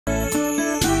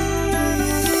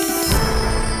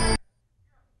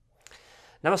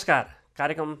नमस्कार।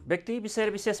 कार्यक्रम व्यक्ति विषय र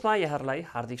विशेषमा यहाँहरूलाई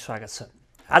हार्दिक स्वागत छ।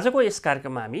 आजको यस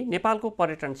कार्यक्रममा हामी नेपालको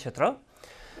पर्यटन क्षेत्र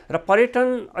र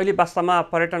पर्यटन अहिले वास्तवमा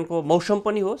पर्यटनको मौसम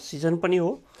पनि हो, सिजन पनि हो।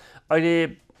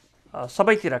 अहिले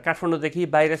सबैतिर काठमाडौँदेखि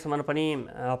बाहिरसम्म पनि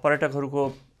पर्यटकहरूको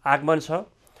आगमन छ।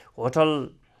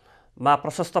 होटलमा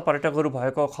प्रशस्त पर्यटकहरू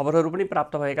भएको खबरहरू पनि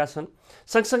प्राप्त भएका छन्।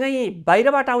 सँगसँगै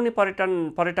बाहिरबाट आउने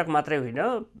पर्यटक मात्रै होइन,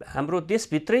 हाम्रो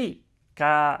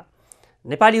देशभित्रैका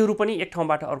नेपालीहरू पनि एक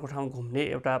ठाउँबाट अर्को ठाउँ घुम्ने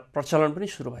एउटा प्रचलन पनि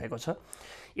सुरु भएको छ।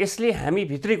 यसले हामी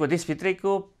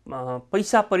देशभित्रैको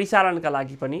पैसा परिचालनका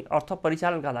लागि पनि, अर्थ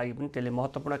परिचालनका लागि पनि त्यसले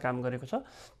महत्त्वपूर्ण काम गरेको छ।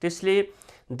 त्यसले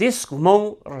देश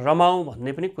घुमाउँ रमाउँ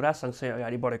भन्ने पनि कुरा सँगसँगै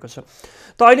अगाडि बढेको छ।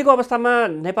 त अहिलेको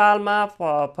अवस्थामा नेपालमा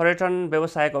पर्यटन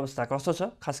व्यवसायको अवस्था कस्तो छ,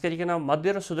 खास गरिकन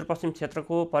मध्य र सुदूरपश्चिम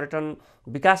क्षेत्रको पर्यटन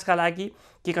विकासका लागि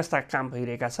के कस्ता काम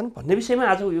भइरहेका छन् भन्ने विषयमा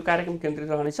आज यो कार्यक्रम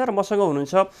केन्द्रित रहनेछ। र मसँग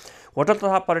हुनुहुन्छ होटल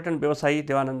तथा पर्यटन व्यवसायी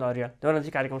देवानन्द अर्याल।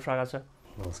 देवानन्दजी, कार्यक्रम स्वागत छ।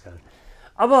 नमस्कार।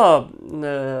 अब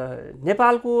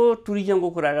नेपालको टुरिज्मको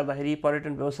कुरा गर्दाखेरि,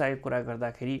 पर्यटन व्यवसायको कुरा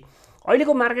गर्दाखेरि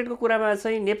अहिलेको मार्केटको कुरामा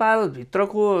चाहिँ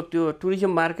नेपालभित्रको त्यो टुरिज्म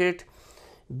मार्केट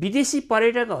विदेशी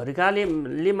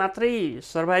पर्यटकहरूले मात्रै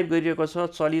सर्भाइभ गरिरहेको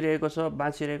छ, चलिरहेको छ,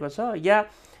 बाँचिरहेको छ, या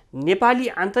नेपाली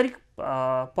आन्तरिक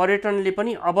पर्यटनले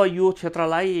पनि अब यो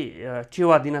क्षेत्रलाई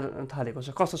टेवा दिन थालेको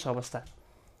छ? कस्तो छ अवस्था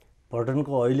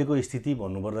पर्यटनको अहिलेको स्थिति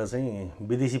भन्नुपर्दा चाहिँ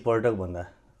विदेशी पर्यटक भन्दा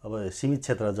अब सीमित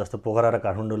क्षेत्र जस्तो पोखरा र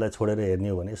काठमाडौँलाई छोडेर हेर्ने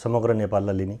हो भने समग्र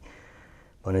नेपाललाई लिने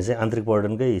भने चाहिँ आन्तरिक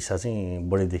पर्यटनकै हिस्सा चाहिँ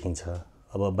बढी देखिन्छ।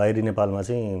 अब बाहिरी नेपालमा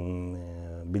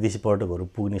चाहिँ विदेशी पर्यटकहरू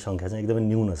पुग्ने सङ्ख्या चाहिँ एकदमै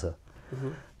न्यून छ।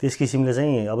 त्यस किसिमले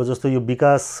चाहिँ अब जस्तो यो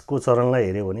विकासको चरणलाई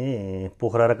हेऱ्यो भने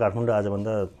पोखरा र काठमाडौँ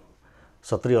आजभन्दा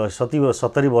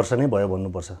 70 वर्ष नै भयो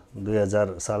भन्नुपर्छ।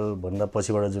 2000 सालभन्दा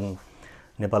पछिबाट जुन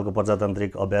नेपालको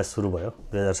प्रजातान्त्रिक अभ्यास सुरु भयो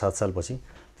 2007 सालपछि,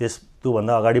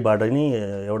 त्योभन्दा अगाडिबाट नै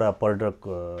एउटा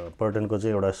पर्यटनको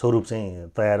चाहिँ एउटा स्वरूप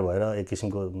चाहिँ तयार भएर एक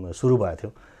किसिमको सुरु भएको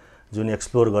थियो, जुन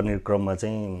एक्सप्लोर गर्ने क्रममा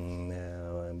चाहिँ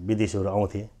विदेशीहरू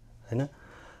आउँथे हैन।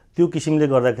 त्यो किसिमले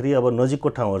गर्दाखेरि अब नजिकको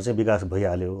ठाउँहरू चाहिँ विकास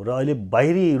भइहाल्यो र अहिले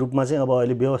बाहिरी रूपमा चाहिँ अब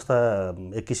अहिले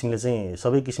व्यवस्था एक किसिमले चाहिँ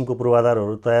सबै किसिमको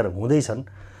पूर्वाधारहरू तयार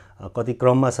हुँदैछन्। कति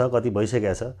क्रममा छ, कति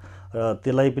भइसकेको छ र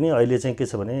त्यसलाई पनि अहिले चाहिँ के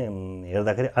छ भने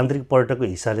हेर्दाखेरि आन्तरिक पर्यटकको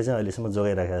हिस्साले चाहिँ अहिलेसम्म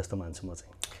जोगाइराखेको जस्तो मान्छु म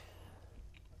चाहिँ।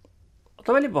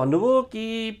 तपाईँले भन्नुभयो कि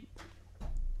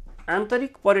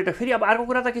आन्तरिक पर्यटक, फेरि अब अर्को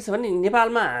कुरा त के छ भने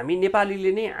नेपालमा हामी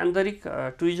नेपालीले नै आन्तरिक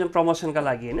टुरिज्म प्रमोसनका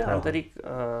लागि होइन, आन्तरिक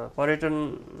पर्यटन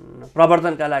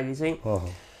प्रवर्धनका लागि चाहिँ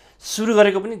सुरु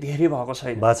गरेको पनि धेरै भएको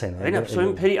छैन होइन।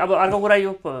 स्वयं फेरि अब अर्को कुरा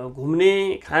यो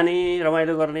घुम्ने, खाने,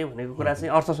 रमाइलो गर्ने भनेको कुरा चाहिँ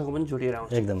अर्थसँग पनि जोडिएर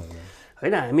आउँछ एकदम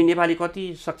होइन। हामी नेपाली कति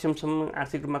सक्षम छौँ,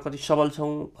 आर्थिक रूपमा कति सबल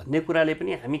छौँ भन्ने कुराले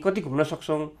पनि हामी कति घुम्न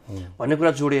सक्छौँ भन्ने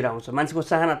कुरा जोडिएर आउँछ। मान्छेको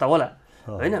चाहना त होला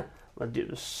होइन,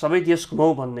 सबै देश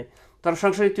घुमाउँ भन्ने, तर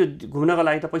सँगसँगै त्यो घुम्नको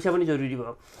लागि त पैसा पनि जरुरी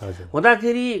भयो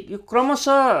हुँदाखेरि यो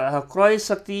क्रमशः क्रय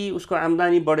शक्ति, उसको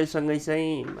आम्दानी बढेसँगै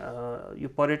चाहिँ यो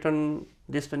पर्यटन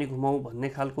देश पनि घुमाउँ भन्ने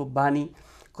खालको बानी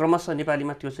क्रमशः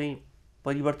नेपालीमा त्यो चाहिँ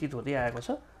परिवर्तित हुँदै आएको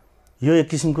छ। यो एक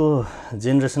किसिमको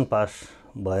जेनेरेसन पास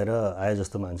भएर आए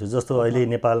जस्तो मान्छु। जस्तो अहिले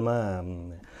नेपालमा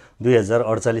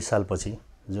 2048 सालपछि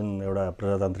जुन एउटा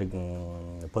प्रजातान्त्रिक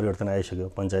परिवर्तन आइसक्यो,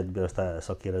 पञ्चायत व्यवस्था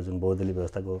सकिएर जुन बहुदलीय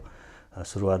व्यवस्थाको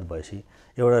सुरुवात भएपछि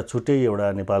एउटा छुट्टै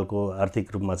एउटा नेपालको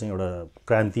आर्थिक रूपमा चाहिँ एउटा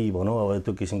क्रान्ति भनौँ, अब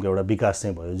त्यो किसिमको एउटा विकास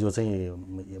चाहिँ भयो, जो चाहिँ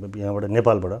यहाँबाट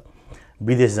नेपालबाट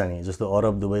विदेश जाने जस्तो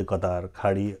अरब, दुबई, कतार,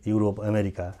 खाडी, युरोप,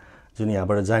 अमेरिका जुन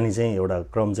यहाँबाट जाने चाहिँ एउटा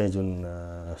क्रम चाहिँ जुन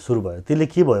सुरु भयो, त्यसले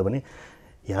के भयो भने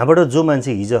यहाँबाट जो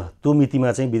मान्छे हिजो त्यो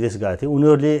मितिमा चाहिँ विदेश गएको थियो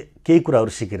उनीहरूले केही कुराहरू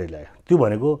सिकेर ल्यायो। त्यो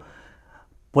भनेको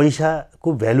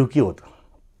पैसाको भ्यालु के हो त?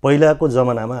 पहिलाको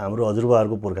जमानामा हाम्रो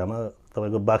हजुरबाहरूको पुर्खामा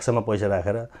तपाईँको बाक्सामा पैसा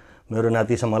राखेर मेरो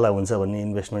नातिसम्मलाई हुन्छ भन्ने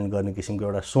इन्भेस्टमेन्ट गर्ने किसिमको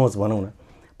एउटा सोच भनौँ न,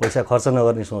 पैसा खर्च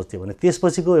नगर्ने सोच थियो भने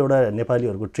त्यसपछिको एउटा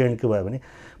नेपालीहरूको ट्रेन्ड के भयो भने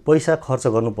पैसा खर्च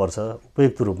गर्नुपर्छ,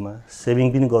 उपयुक्त रूपमा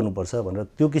सेभिङ पनि गर्नुपर्छ भनेर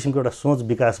त्यो किसिमको एउटा सोच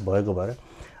विकास भएको भएर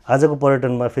आजको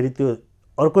पर्यटनमा फेरि त्यो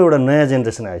अर्को एउटा नयाँ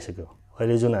जेनेरेसन आइसक्यो।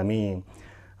 अहिले जुन हामी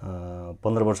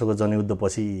 15 वर्षको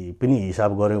जनयुद्धपछि पनि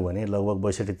हिसाब गऱ्यौँ भने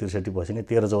लगभग 62-63 पछि नै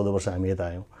 13-14 वर्ष हामी यता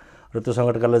आयौँ र त्यो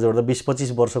सङ्कटकाललाई जोड्दा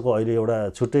 20-25 वर्षको अहिले एउटा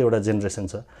छुट्टै एउटा जेनेरेसन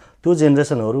छ। त्यो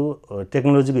जेनेरेसनहरू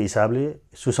टेक्नोलोजीको हिसाबले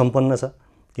सुसम्पन्न छ,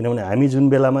 किनभने हामी जुन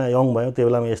बेलामा यङ भयौँ त्यो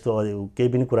बेलामा यस्तो केही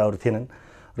पनि कुराहरू थिएनन्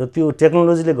र त्यो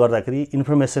टेक्नोलोजीले गर्दाखेरि,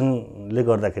 इन्फर्मेसनले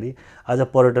गर्दाखेरि आज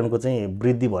पर्यटनको चाहिँ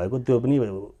वृद्धि भएको त्यो पनि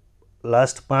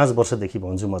लास्ट 5 वर्षदेखि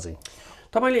भन्छु म चाहिँ।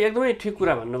 तपाईँले एकदमै ठिक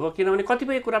कुरा भन्नुभयो, किनभने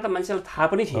कतिपय कुरा त मान्छेलाई थाहा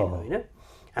पनि थिएन होइन।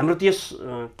 हाम्रो देश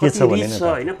कति रिच छ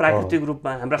होइन, प्राकृतिक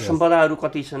रूपमा हाम्रा सम्पदाहरू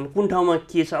कति छन्, कुन ठाउँमा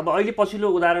के छ। अब अहिले पछिल्लो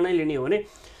उदाहरणै लिने हो भने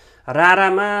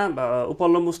रारामा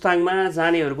उपल्लो मुस्ताङमा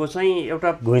जानेहरूको चाहिँ एउटा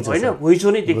होइन घुइँचो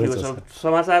नै देखिएको छ।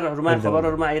 समाचारहरूमा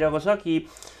खबरहरूमा आइरहेको छ कि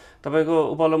तपाईँको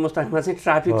उपल्लो मुस्ताङमा चाहिँ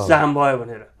ट्राफिक जाम भयो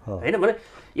भनेर होइन। भने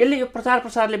यसले यो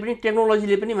प्रसारले पनि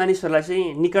टेक्नोलोजीले पनि मानिसहरूलाई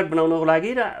चाहिँ निकट बनाउनको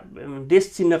लागि र देश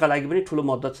चिन्नका लागि पनि ठुलो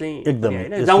मद्दत चाहिँ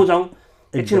होइन। जाउँ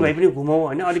एकछिन भए पनि घुमौँ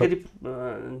होइन,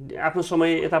 अलिकति आफ्नो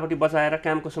समय यतापट्टि बचाएर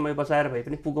कामको समय बचाएर भए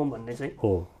पनि पुगौँ भन्ने चाहिँ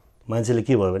हो। मान्छेले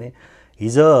के भयो भने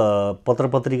हिजो पत्र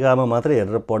पत्रिकामा मात्रै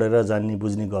हेरेर पढेर जान्ने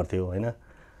बुझ्ने गर्थ्यो होइन,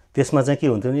 त्यसमा चाहिँ के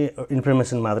हुन्थ्यो भने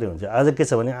इन्फर्मेसन मात्रै हुन्थ्यो। आज के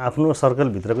छ भने आफ्नो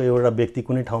सर्कलभित्रको एउटा व्यक्ति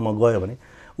कुनै ठाउँमा गयो भने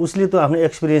उसले त आफ्नो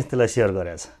एक्सपिरियन्स त्यसलाई सेयर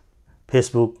गरेको छ।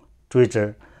 फेसबुक, ट्विटर,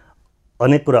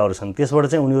 अनेक कुराहरू छन्। त्यसबाट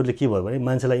चाहिँ उनीहरूले के भयो भने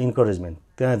मान्छेलाई इन्करेजमेन्ट,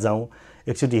 त्यहाँ जाउँ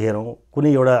एकचोटि हेरौँ,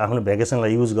 कुनै एउटा आफ्नो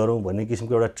भ्याकेसनलाई युज गरौँ भन्ने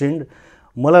किसिमको एउटा ट्रेन्ड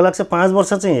मलाई लाग्छ 5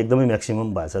 वर्ष चाहिँ एकदमै म्याक्सिमम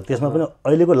भएको छ। त्यसमा पनि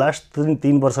अहिलेको लास्ट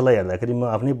 3 वर्षलाई हेर्दाखेरि म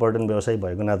आफ्नै पर्यटन व्यवसायी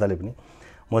भएको नाताले पनि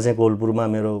म चाहिँ कोलपुरमा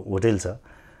मेरो होटेल छ,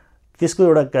 त्यसको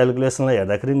एउटा क्यालकुलेसनलाई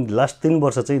हेर्दाखेरि लास्ट 3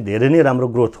 वर्ष चाहिँ धेरै नै राम्रो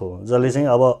ग्रोथ हो, जसले चाहिँ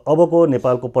अबको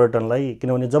नेपालको पर्यटनलाई,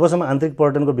 किनभने जबसम्म आन्तरिक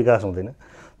पर्यटनको विकास हुँदैन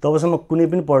तबसम्म कुनै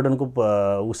पनि पर्यटनको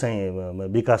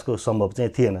चाहिँ विकासको सम्भव चाहिँ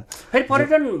थिएन। फेरि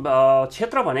पर्यटन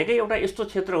क्षेत्र भनेकै एउटा यस्तो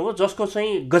क्षेत्र हो जसको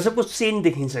चाहिँ गजबको चेन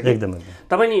देखिन्छ कि एकदमै।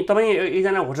 तपाईँ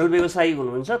एकजना होटल व्यवसायी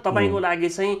हुनुहुन्छ, तपाईँको लागि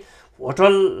चाहिँ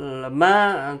होटलमा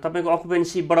तपाईँको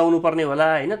अकुपेन्सी बढाउनु पर्ने होला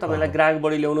होइन, तपाईँलाई ग्राहक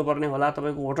बढी ल्याउनु पर्ने होला,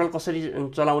 तपाईँको होटल कसरी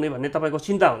चलाउने भन्ने तपाईँको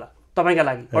चिन्ता होला तपाईँका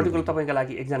लागि, पर्टिकुलर तपाईँका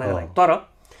लागि एकजनाका लागि। तर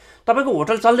तपाईँको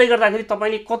होटल चल्दै गर्दाखेरि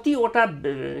तपाईँले कतिवटा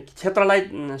क्षेत्रलाई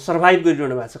सर्भाइभ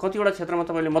गरिरहनु भएको छ, कतिवटा क्षेत्रमा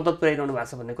तपाईँले मद्दत पुर्याइरहनु भएको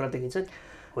छ भन्ने कुरा देखिन्छ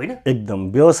होइन। एकदम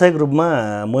व्यावसायिक रूपमा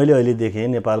मैले अहिले देखेँ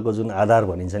नेपालको जुन आधार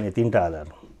भनिन्छ नि, 3टा आधार,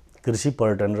 कृषि,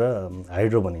 पर्यटन र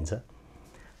हाइड्रो भनिन्छ।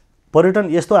 पर्यटन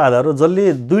यस्तो आधार हो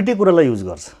जसले दुईटै कुरालाई युज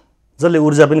गर्छ, जसले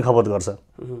ऊर्जा पनि खपत गर्छ,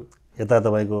 यता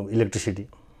तपाईँको इलेक्ट्रिसिटी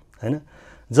होइन,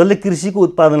 जसले कृषिको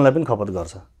उत्पादनलाई पनि खपत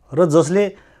गर्छ र जसले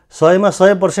 100मा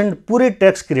 100% पुरै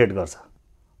ट्याक्स क्रिएट गर्छ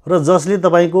र जसले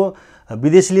तपाईँको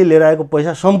विदेशीले लिएर आएको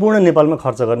पैसा सम्पूर्ण नेपालमा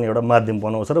खर्च गर्ने एउटा माध्यम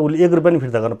बनाउँछ र उसले 1 रुपियाँ पनि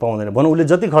फिर्ता गर्न पाउँदैन। भनौँ उसले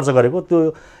जति खर्च गरेको त्यो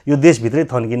यो देशभित्रै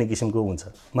थन्किने किसिमको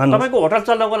हुन्छ। तपाईँको होटल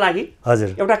चल्नको लागि हजुर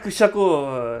एउटा कृषकको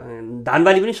धान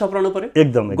बाली पनि सप्राउनु पर्यो,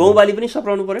 एकदम गहुँ बाली पनि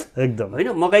सप्राउनु पर्यो एकदम होइन,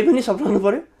 मकै पनि सप्राउनु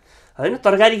पर्यो होइन,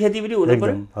 तरकारी खेती पनि हुनु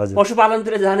पर्यो,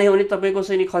 पशुपालनतिर जाने हो भने तपाईँको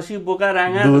चाहिँ खसी, बोका,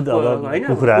 राँगा होइन,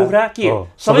 कुखुरा के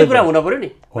सबै कुरा हुन पर्यो नि।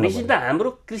 भनेपछि त हाम्रो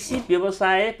कृषि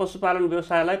व्यवसाय, पशुपालन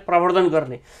व्यवसायलाई प्रवर्धन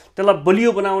गर्ने, त्यसलाई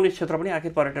बलियो बनाउने क्षेत्र पनि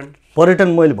आखिर पर्यटन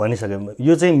मैले भनिसकेँ।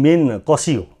 यो चाहिँ मेन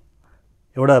कसी हो,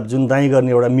 एउटा जुन दाइँ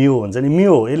गर्ने एउटा मियो हुन्छ नि,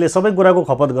 मियो हो। यसले सबै कुराको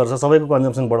खपत गर्छ, सबैको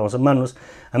कन्जम्सन बढाउँछ। मान्नुहोस्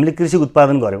हामीले कृषि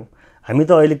उत्पादन गऱ्यौँ, हामी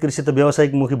त अहिले कृषि त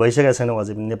व्यावसायिक मुखी भइसकेका छैनौँ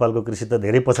अझै पनि। नेपालको कृषि त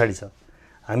धेरै पछाडि छ,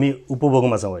 हामी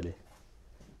उपभोगमा छौँ अहिले,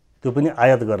 त्यो पनि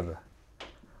आयात गरेर।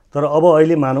 तर अब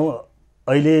अहिले मानौँ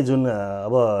अहिले जुन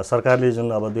अब सरकारले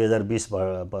जुन अब 2020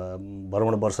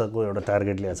 भ्रमण वर्षको एउटा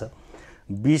टार्गेट ल्याएको छ,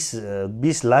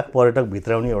 20 लाख पर्यटक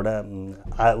भित्राउने एउटा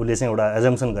उसले चाहिँ एउटा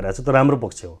एजम्सन गरेको छ। त्यो राम्रो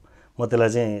पक्ष हो, म त्यसलाई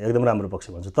चाहिँ एकदम राम्रो पक्ष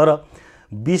भन्छु। तर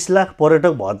 20 लाख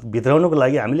पर्यटक भित्राउनुको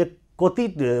लागि हामीले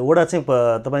कतिवटा चाहिँ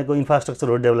तपाईँको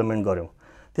इन्फ्रास्ट्रक्चरहरू डेभलपमेन्ट गऱ्यौँ,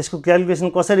 त्यसको क्यालकुलेसन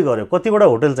कसरी गऱ्यौँ, कतिवटा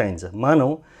होटल चाहिन्छ।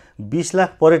 मानौँ 20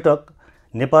 लाख पर्यटक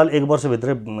नेपाल 1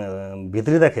 वर्षभित्र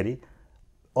भित्रिँदाखेरि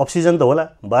अफ-सिजन त होला,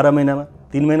 12 महिनामा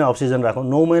 3 महिना अफ-सिजन राखौँ,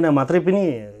 9 महिना मात्रै पनि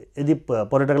यदि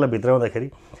पर्यटकलाई भित्राउँदाखेरि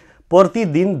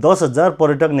प्रतिदिन 10,000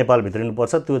 पर्यटक नेपाल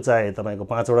भित्रिनुपर्छ। त्यो चाहे तपाईँको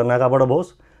 5वटा नाकाबाट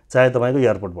होस्, चाहे तपाईँको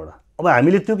एयरपोर्टबाट। अब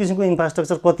हामीले त्यो किसिमको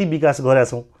इन्फ्रास्ट्रक्चर कति विकास गरेका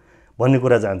छौँ भन्ने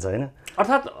कुरा जान्छ होइन।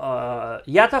 अर्थात्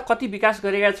या त कति विकास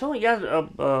गरेका छौँ या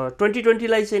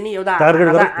 2020लाई चाहिँ नि एउटा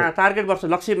टार्गेट वर्ष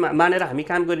लक्ष्य मानेर हामी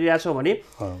काम गरिरहेछौँ भने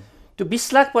त्यो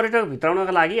 20 लाख पर्यटक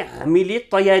भित्राउनका लागि हामीले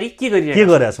तयारी के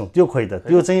गरेका छौँ त्यो खोइ त।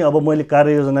 त्यो चाहिँ अब मैले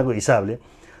कार्ययोजनाको हिसाबले,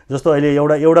 जस्तो अहिले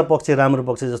एउटा पक्ष राम्रो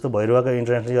पक्ष जस्तो भैरवाका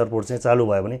इन्टरनेसनल एयरपोर्ट चाहिँ चालु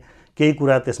भयो भने केही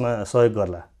कुरा त्यसमा सहयोग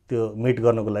गर्ला, त्यो मिट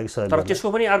गर्नको लागि सहयोग। तर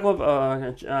त्यसको पनि अर्को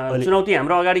चुनौती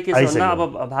हाम्रो अगाडि के छ भन्दा अब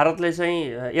भारतले चाहिँ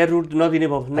एयर रुट नदिने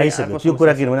भयो भन्ने त्यो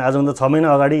कुरा। किनभने आजभन्दा 6 महिना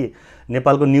अगाडि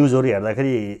नेपालको न्युजहरू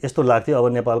हेर्दाखेरि यस्तो लाग्थ्यो अब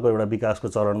नेपालको एउटा विकासको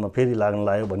चरणमा फेरि लाग्न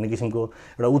लाग्यो भन्ने किसिमको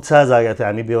एउटा उत्साह जागेको थियो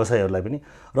हामी व्यवसायीहरूलाई पनि।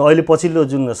 र अहिले पछिल्लो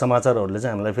जुन समाचारहरूले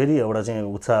चाहिँ हामीलाई फेरि एउटा चाहिँ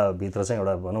उत्साहभित्र चाहिँ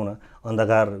एउटा भनौँ न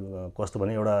अन्धकार कस्तो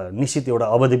भने एउटा निश्चित एउटा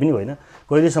अवधि पनि होइन,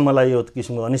 कहिलेसम्मलाई यो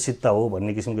किसिमको अनिश्चितता हो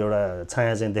भन्ने किसिमको एउटा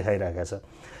छाया चाहिँ देखाइरहेको छ।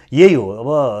 यही हो अब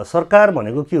सरकार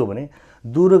भनेको के हो भने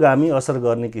दूरगामी असर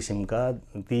गर्ने किसिमका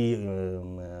ती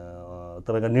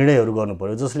तपाईँको निर्णयहरू गर्नु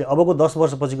पर्यो, जसले अबको 10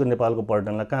 वर्षपछिको नेपालको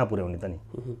पर्यटनलाई कहाँ पुर्याउने त नि।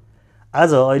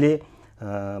 आज अहिले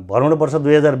भ्रमण वर्ष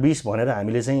 2020 भनेर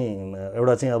हामीले चाहिँ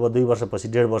एउटा चाहिँ अब 2 वर्षपछि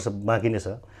 1.5 वर्ष बाँकी नै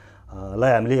छ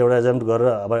लाई हामीले एउटा एजेम्ट गरेर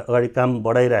अब अगाडि काम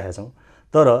बढाइरहेका छौँ।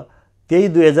 तर त्यही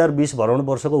 2020 भ्रमण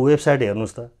वर्षको वेबसाइट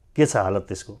हेर्नुहोस् त के छ हालत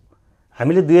त्यसको।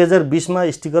 हामीले 2020 मा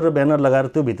स्टिकर र ब्यानर लगाएर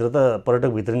त्यो भित्र त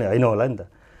पर्यटक भित्र नै होइन होला नि त।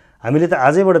 हामीले त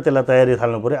आजैबाट त्यसलाई तयारी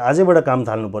थाल्नु पर्यो, आजैबाट काम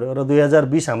थाल्नु पर्यो र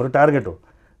 2020 हाम्रो टार्गेट हो।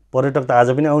 पर्यटक त आज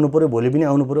पनि आउनु पर्यो, भोलि पनि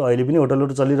आउनु पर्यो, अहिले पनि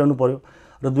होटलहरू चलिरहनु पर्यो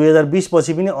र 2020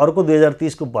 पछि पनि अर्को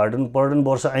 2030 को पर्यटन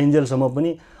वर्ष आइन्जेलसम्म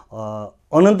पनि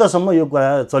अनन्तसम्म यो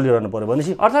कुरा चलिरहनु पर्यो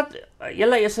भनेपछि अर्थात्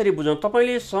यसलाई यसरी बुझौँ,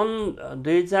 तपाईँले सन्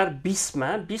 2020 मा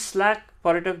 20 लाख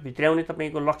पर्यटक भित्राउने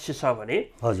तपाईँको लक्ष्य छ भने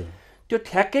हजुर त्यो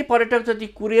ठ्याक्कै पर्यटक जति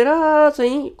कुरेर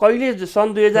चाहिँ कहिले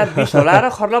सन् 2020 होला र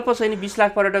खर्लप्प चाहिँ 20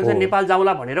 लाख पर्यटक चाहिँ नेपाल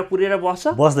जाउँला भनेर कुरेर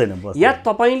बस्दैन या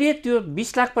तपाईँले त्यो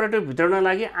 20 लाख पर्यटक भित्राउन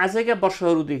लागि आजका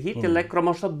वर्षहरूदेखि त्यसलाई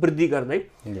क्रमशः वृद्धि गर्दै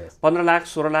 15 लाख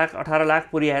 16 लाख 18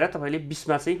 लाख पुर्याएर तपाईँले 20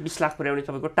 मा चाहिँ 20 लाख पुर्याउने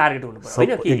तपाईँको टार्गेट हुनु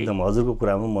पर्यो हैन? एकदम हजुरको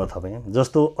कुरामा म थपेँ।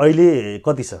 जस्तो अहिले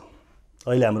कति छ,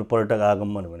 अहिले हाम्रो पर्यटक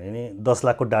आगमन भने नि 10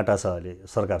 लाखको डाटा छ अहिले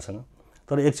सरकारसँग,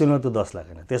 तर एक्चुअलमा त्यो 10 लाख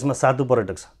होइन। त्यसमा सातु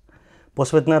पर्यटक छ।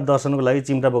 पशुपतिनाथ दर्शनको लागि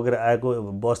चिम्टा बोकेर आएको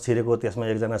बस छिरेको त्यसमा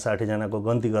 1 जना 60 जनाको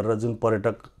गन्ती गरेर जुन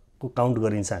पर्यटकको काउन्ट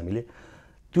गरिन्छ हामीले,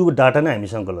 त्यो डाटा नै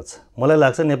हामीसँग गलत छ। मलाई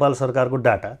लाग्छ नेपाल सरकारको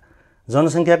डाटा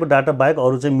जनसङ्ख्याको डाटा बाहेक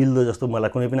अरू चाहिँ मिल्दो जस्तो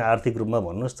मलाई कुनै पनि आर्थिक रूपमा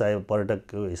भन्नुहोस्, चाहे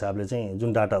पर्यटकको हिसाबले चाहिँ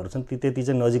जुन डाटाहरू छन् ती त्यति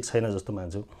चाहिँ नजिक छैन जस्तो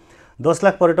मान्छु। 10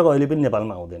 लाख पर्यटक अहिले पनि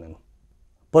नेपालमा आउँदैनन्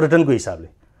पर्यटनको हिसाबले।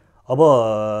 अब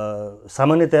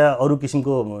सामान्यतया अरू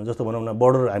किसिमको जस्तो भनौँ न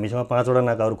बोर्डर हामीसँग 5 वटा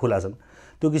नाकाहरू खुला छन्,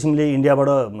 त्यो किसिमले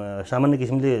इन्डियाबाट सामान्य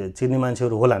किसिमले छिर्ने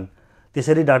मान्छेहरू होलान्,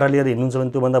 त्यसरी डाटा लिएर हिँड्नुहुन्छ भने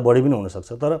त्योभन्दा बढी पनि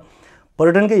हुनसक्छ। तर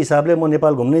पर्यटनकै हिसाबले म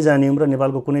नेपाल घुम्नै जाने हुँ र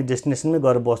नेपालको कुनै डेस्टिनेसनमै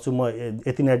गएर बस्छु, म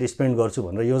यति नाइट स्पेन्ड गर्छु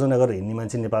भनेर योजना गरेर हिँड्ने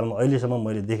मान्छे नेपालमा अहिलेसम्म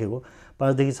मैले देखेको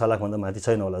 5 देखि 6 लाखभन्दा माथि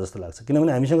छैन होला जस्तो लाग्छ।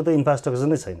 किनभने हामीसँग त इन्फ्रास्ट्रक्चर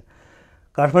नै छैन।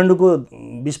 काठमाडौँको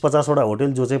 20-50 वटा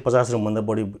होटल जो चाहिँ 50 रुमभन्दा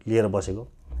बढी लिएर बसेको,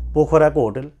 पोखराको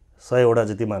होटल 100 वटा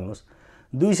जति मान्नुहोस्,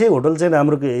 200 होटल चाहिँ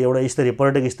राम्रो एउटा स्तरीय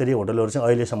पर्यटक स्तरीय होटलहरू चाहिँ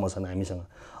अहिलेसम्म छन् हामीसँग।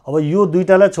 अब यो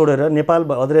दुईटालाई छोडेर नेपाल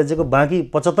अधिराज्यको बाँकी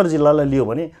 75 जिल्लालाई लियो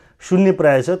भने शून्य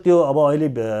प्राय छ। त्यो अब अहिले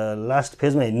लास्ट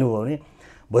फेजमा हिँड्नुभयो भने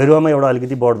भैरवामा एउटा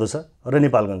अलिकति बढ्दो छ र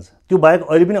नेपालगञ्ज, त्यो बाहेक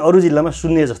अहिले पनि अरू जिल्लामा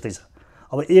शून्य जस्तै छ।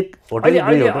 अब एक होटल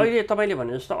अहिले तपाईँले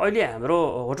भने जस्तो अहिले हाम्रो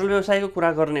होटल व्यवसायको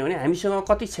कुरा गर्ने हो भने हामीसँग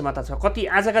कति क्षमता छ, कति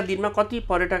आजका दिनमा कति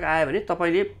पर्यटक आयो भने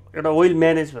तपाईँले एउटा वेल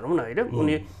म्यानेज भनौँ न होइन,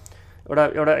 उनी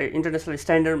एउटा इन्टरनेसनल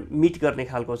स्ट्यान्डर्ड मिट गर्ने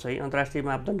खालको चाहिँ अन्तर्राष्ट्रिय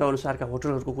मापदण्ड अनुसारका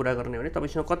होटलहरूको कुरा गर्ने हो भने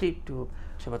तपाईँसँग कति त्यो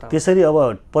क्षमता? त्यसरी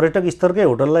अब पर्यटक स्तरकै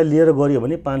होटललाई लिएर गऱ्यो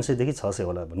भने 500 देखि 600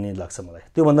 होला भन्ने लाग्छ मलाई।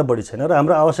 त्योभन्दा बढी छैन र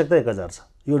हाम्रो आवश्यकता 1000 छ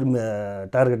यो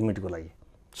टार्गेट मिटको लागि।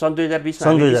 सन् 2020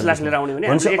 मा 20 लाख लिएर आउने भने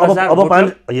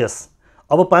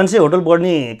अब 500 होटल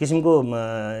बढ्ने किसिमको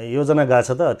योजना गएको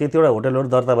छ त। त्यतिवटा होटलहरू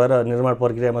दर्ता भएर निर्माण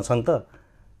प्रक्रियामा छन् त।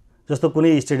 जस्तो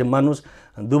कुनै स्टेडियम मान्नुहोस्,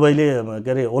 दुबईले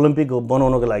के अरे ओलम्पिक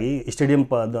बनाउनको लागि स्टेडियम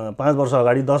 5 वर्ष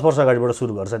अगाडि 10 वर्ष अगाडिबाट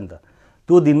सुरु गर्छ नि त।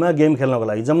 त्यो दिनमा गेम खेल्नको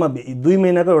लागि जम्मा 2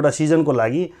 महिनाको एउटा सिजनको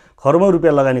लागि खरबौँ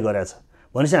रुपियाँ लगानी गरेको छ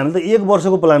भनेपछि हामीले त 1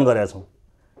 वर्षको प्लान गरेका छौँ।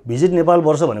 भिजिट नेपाल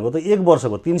वर्ष भनेको त 1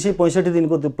 वर्षको 365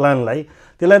 दिनको त्यो प्लानलाई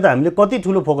त्यसलाई त हामीले कति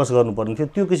ठुलो फोकस गर्नुपर्ने थियो,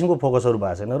 त्यो किसिमको फोकसहरू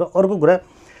भएको छैन। र अर्को कुरा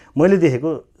मैले देखेको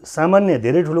सामान्य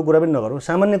धेरै ठुलो कुरा पनि नगरौँ,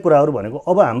 सामान्य कुराहरू भनेको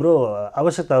अब हाम्रो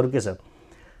आवश्यकताहरू के छ,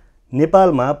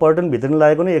 नेपालमा पर्यटन भित्र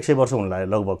लागेको नै 100 वर्ष हुन लाग्यो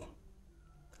लगभग,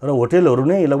 र होटलहरू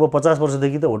नै लगभग 50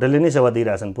 वर्षदेखि त होटलले नै सेवा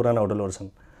दिइरहेछन्, पुराना होटलहरू छन्।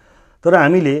 तर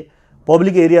हामीले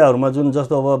पब्लिक एरियाहरूमा जुन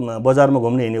जस्तो अब बजारमा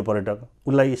घुम्ने हिँड्ने पर्यटक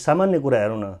उसलाई सामान्य कुरा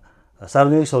हेरौँ न,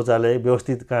 सार्वजनिक शौचालय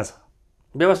व्यवस्थित कहाँ छ?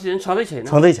 व्यवस्थित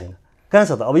छँदै छैन, कहाँ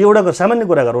छ त? अब एउटा सामान्य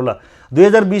कुरा गरौँ ल,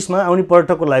 2020 मा आउने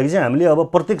पर्यटकको लागि चाहिँ हामीले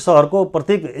अब प्रत्येक सहरको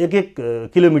प्रत्येक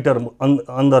 1-1 किलोमिटर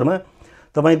अन्दरमा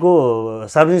तपाईँको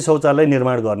सार्वजनिक शौचालय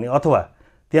निर्माण गर्ने, अथवा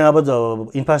त्यहाँ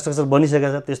अब इन्फ्रास्ट्रक्चर बनिसकेको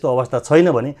छ त्यस्तो अवस्था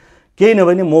छैन भने केही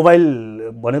नभने मोबाइल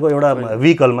भनेको एउटा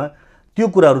भेहिकलमा त्यो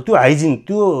कुराहरू, त्यो हाइजिन,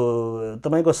 त्यो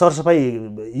तपाईँको सरसफाइ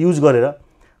युज गरेर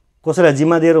कसैलाई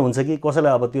जिम्मा दिएर हुन्छ कि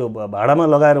कसैलाई अब त्यो भाडामा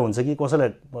लगाएर हुन्छ कि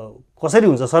कसरी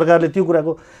हुन्छ, सरकारले त्यो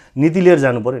कुराको नीति लिएर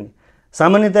जानु पर्यो नि।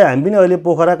 सामान्यतया हामी पनि अहिले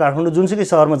पोखरा काठमाडौँ जुनसुकै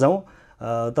सहरमा जाउँ,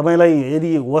 तपाईँलाई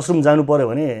यदि वासरुम जानु पर्यो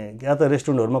भने या त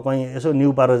रेस्टुरेन्टहरूमा कहीँ यसो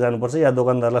न्यु पारेर जानुपर्छ या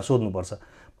दोकानदारलाई सोध्नुपर्छ।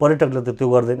 पर्यटकले त त्यो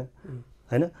गर्दैन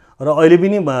हैन। र अहिले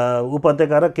पनि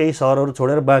उपत्यका र केही सहरहरू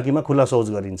छोडेर बाँकीमा खुला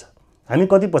शौच गरिन्छ। हामी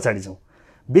कति पछाडि छौँ?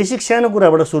 बेसिक सानो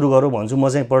कुराबाट सुरु गरौँ भन्छु म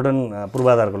चाहिँ पर्यटन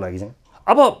पूर्वाधारको लागि चाहिँ।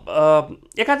 अब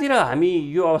एकातिर हामी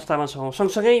यो अवस्थामा छौँ,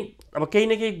 सँगसँगै अब केही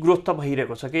न केही ग्रोथ त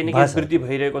भइरहेको छ, केही न केही वृद्धि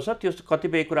भइरहेको छ। त्यो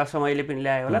कतिपय कुरा समयले पनि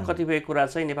ल्यायो होला, कतिपय कुरा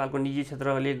चाहिँ नेपालको निजी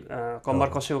क्षेत्रले कम्मर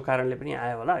कसेको कारणले पनि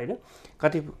आयो होला होइन,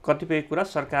 कतिपय कुरा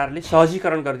सरकारले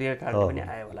सहजीकरण गरिदिएको कारणले पनि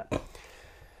आयो होला।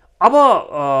 अब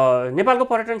नेपालको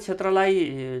पर्यटन क्षेत्रलाई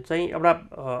चाहिँ एउटा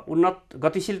उन्नत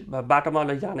गतिशील बाटोमा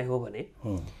लैजाने हो भने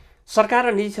सरकार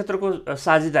र निजी क्षेत्रको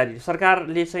साझेदारी,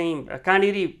 सरकारले चाहिँ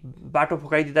कहाँनिर बाटो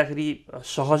फुकाइदिँदाखेरि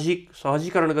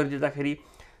सहजीकरण गरिदिँदाखेरि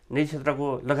निजी क्षेत्रको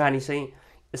लगानी चाहिँ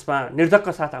यसमा निर्धक्क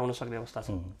साथ आउन सक्ने अवस्था छ?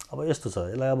 अब यस्तो छ,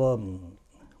 यसलाई अब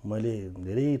मैले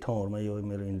धेरै ठाउँहरूमा यो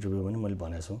मेरो इन्टरभ्यूमा पनि मैले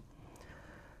भनेको छु।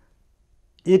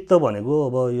 एक त भनेको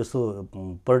अब यस्तो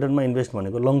पर्यटनमा इन्भेस्ट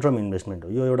भनेको लङ टर्म इन्भेस्टमेन्ट हो,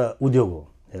 यो एउटा उद्योग हो।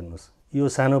 हेर्नुहोस्, यो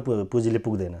सानो पुँजीले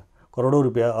पुग्दैन, करोडौँ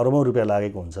रुपियाँ अरबौँ रुपियाँ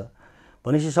लागेको हुन्छ।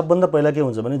 भनेपछि सबभन्दा पहिला के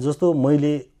हुन्छ भने जस्तो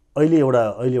मैले अहिले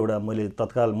एउटा मैले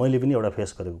तत्काल मैले पनि एउटा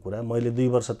फेस गरेको कुरा, मैले 2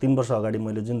 वर्ष 3 वर्ष अगाडि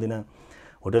मैले जुन दिन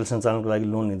होटल सञ्चालनको लागि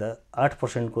लोन लिँदा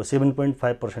 8% को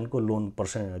 7.5% को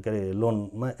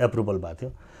लोनमा एप्रुभल भएको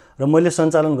थियो र मैले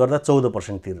सञ्चालन गर्दा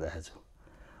 14% तिरिरहेको छु।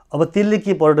 अब त्यसले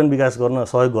के पर्यटन विकास गर्न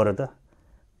सहयोग गर्यो त?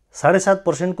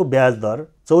 7.5% को ब्याज दर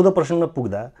 14% मा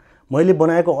पुग्दा मैले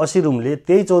बनाएको 80 रुमले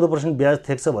त्यही 14% ब्याज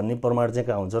थेक्छ भन्ने प्रमाण चाहिँ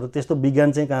कहाँ हुन्छ र त्यस्तो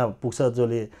विज्ञान चाहिँ कहाँ पुग्छ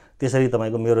जसले त्यसरी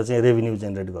तपाईँको मेरो चाहिँ रेभिन्यू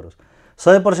जेनेरेट गरोस्?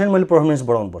 100% मैले पर्फर्मेन्स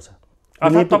बढाउनुपर्छ।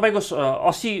 अर्थात् तपाईँको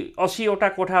 80 वटा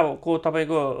कोठाको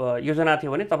तपाईँको योजना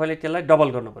थियो भने तपाईँले त्यसलाई डबल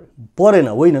गर्नु परेन?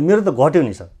 होइन, मेरो त घट्यो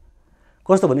नि सर।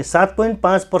 कस्तो भने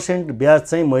 7.5% ब्याज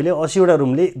चाहिँ मैले 80 वटा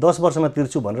रुमले 10 वर्षमा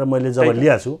तिर्छु भनेर मैले जब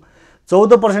लिएको छु,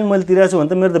 14% मैले तिरेको छु भने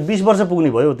त मेरो त 20 वर्ष पुग्ने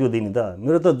भयो त्यो दिन त।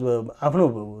 मेरो त आफ्नो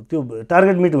त्यो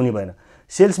टार्गेट मिट हुने भएन,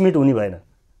 सेल्स मिट हुने भएन,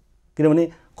 किनभने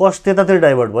कस्ट त्यतातिर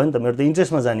डाइभर्ट भयो नि त। मेरो त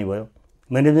इन्ट्रेस्टमा जाने भयो,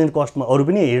 म्यानेजमेन्ट कस्टमा अरू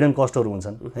पनि हिडन कस्टहरू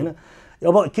हुन्छन् हैन।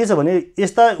 अब के छ भने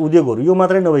यस्ता उद्योगहरू यो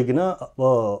मात्रै नभइकन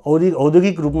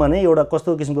औद्योगिक रूपमा नै एउटा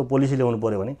कस्तो किसिमको पोलिसी ल्याउनु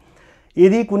पर्यो भने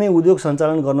यदि कुनै उद्योग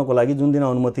सञ्चालन गर्नको लागि जुन दिन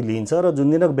अनुमति लिइन्छ र जुन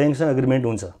दिन ब्याङ्कसँग एग्रिमेन्ट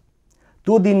हुन्छ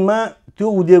त्यो दिनमा त्यो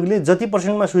उद्योगले जति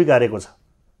पर्सेन्टमा स्वीकारेको छ,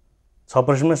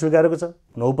 6% मा स्वीकारेको छ,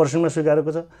 9% मा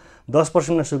स्वीकारेको छ,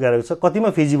 10% मा स्वीकारेको छ, कतिमा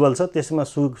फिजिबल छ त्यसमा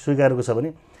स्वीकारेको छ भने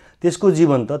त्यसको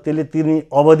जीवन त त्यसले तिर्ने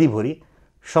अवधिभरि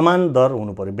समान दर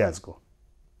हुनु पर्यो ब्याजको।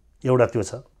 एउटा त्यो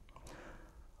छ।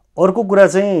 अर्को कुरा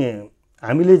चाहिँ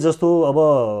हामीले जस्तो अब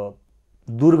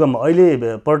दुर्गम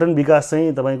अहिले पर्यटन विकास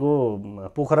चाहिँ तपाईँको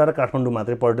पोखरा र काठमाडौँ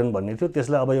मात्रै पर्यटन भन्ने थियो,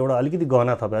 त्यसलाई अब एउटा अलिकति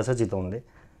गहना थपेको छ चितवनले,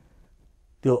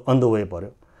 त्यो अन द वे पर्यो।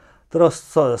 तर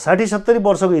 60-70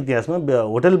 वर्षको इतिहासमा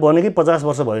होटल बनेकै 50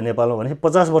 वर्ष भयो नेपालमा भने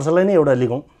 50 वर्षलाई नै एउटा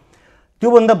लिगौँ,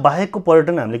 त्योभन्दा बाहेकको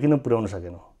पर्यटन हामीले किन पुर्याउन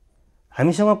सकेनौँ?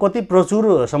 हामीसँग कति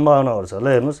प्रचुर सम्भावनाहरू छ। ल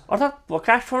हेर्नुहोस्, अर्थात्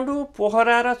काठमाडौँ,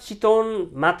 पोखरा र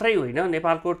चितवन मात्रै होइन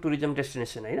नेपालको टुरिज्म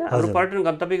डेस्टिनेसन होइन, हाम्रो पर्यटन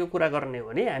गन्तव्यको कुरा गर्ने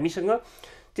हो भने हामीसँग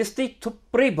त्यस्तै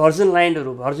थुप्रै भर्जिन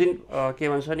ल्यान्डहरू, भर्जिन के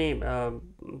भन्छ नि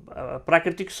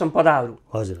प्राकृतिक सम्पदाहरू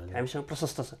हामीसँग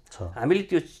प्रशस्त छ। हामीले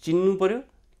त्यो चिन्नु पर्यो,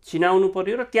 चिनाउनु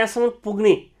पर्यो र त्यहाँसम्म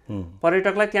पुग्ने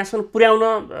पर्यटकलाई त्यहाँसम्म पुर्याउन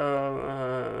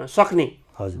सक्ने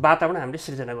वातावरण हामीले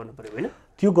सृजना गर्नु पर्यो होइन।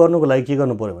 त्यो गर्नुको लागि के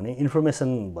गर्नु पर्यो भने इन्फर्मेसन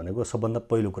भनेको सबभन्दा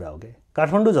पहिलो कुरा हो कि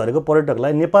काठमाडौँ झरेको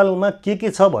पर्यटकलाई नेपालमा के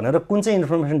छ भनेर कुन चाहिँ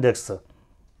इन्फर्मेसन डेस्क छ,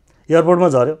 एयरपोर्टमा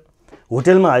झऱ्यो,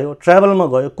 होटेलमा आयो, ट्राभलमा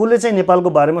गयो, कसले चाहिँ नेपालको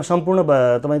बारेमा सम्पूर्ण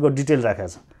तपाईँको डिटेल राखेको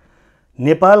छ।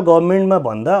 नेपाल गभर्मेन्टमा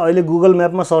भन्दा अहिले गुगल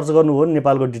म्यापमा सर्च गर्नु हो भने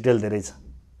नेपालको डिटेल धेरै छ।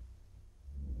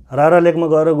 रारा लेकमा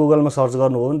गएर गुगलमा सर्च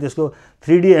गर्नु हो भने त्यसको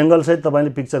 3D एङ्गलसहित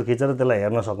तपाईँले पिक्चर खिचेर त्यसलाई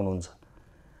हेर्न सक्नुहुन्छ।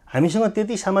 हामीसँग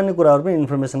त्यति सामान्य कुराहरू पनि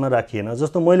इन्फर्मेसनमा राखिएन।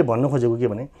 जस्तो मैले भन्न खोजेको के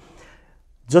भने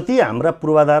जति हाम्रा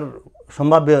पूर्वाधार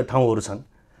सम्भाव्य ठाउँहरू छन्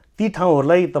ती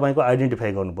ठाउँहरूलाई तपाईँको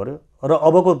आइडेन्टिफाई गर्नु पर्यो र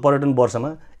अबको पर्यटन वर्षमा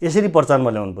यसरी प्रचारमा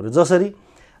ल्याउनु पर्यो। जसरी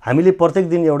हामीले प्रत्येक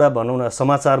दिन एउटा भनौँ न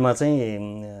समाचारमा चाहिँ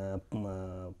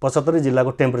 75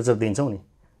 जिल्लाको टेम्परेचर दिन्छौँ नि,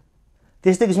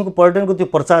 त्यस्तै किसिमको पर्यटनको त्यो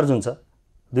प्रचार जुन छ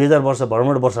 2000 वर्ष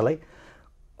भ्रमण वर्षलाई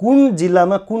कुन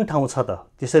जिल्लामा कुन ठाउँ छ त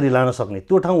त्यसरी लान सक्ने,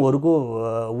 त्यो ठाउँहरूको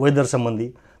वेदर सम्बन्धी,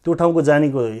 त्यो ठाउँको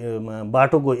जानेको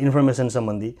बाटोको इन्फर्मेसन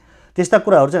सम्बन्धी त्यस्ता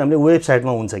कुराहरू चाहिँ हामीले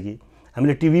वेबसाइटमा हुन्छ कि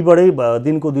हामीले टिभीबाटै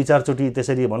दिनको 2-4 चोटि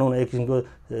त्यसरी भनौँ न एक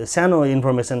किसिमको सानो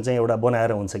इन्फर्मेसन चाहिँ एउटा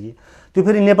बनाएर हुन्छ कि त्यो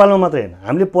फेरि नेपालमा मात्रै होइन।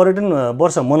 हामीले पर्यटन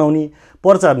वर्ष मनाउने,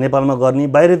 प्रचार नेपालमा गर्ने,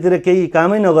 बाहिरतिर केही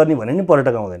कामै नगर्ने भने नि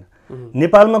पर्यटक आउँदैन।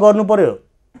 नेपालमा गर्नु पर्यो,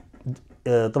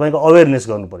 तपाईँको अवेरनेस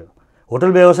गर्नु पर्यो,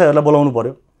 होटल व्यवसायहरूलाई बोलाउनु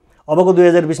पर्यो। अबको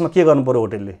 2020 मा के गर्नु पर्यो?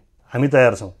 होटलले हामी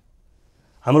तयार छौँ,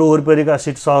 हाम्रो वरिपरिका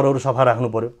सहरहरू सफा राख्नु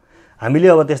पर्यो। हामीले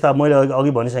अब त्यस्ता मैले अघि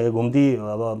भनिसकेँ घुम्ती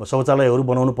अब शौचालयहरू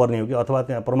बनाउनु पर्ने हो कि अथवा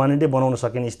त्यहाँ पर्मानेन्टै बनाउन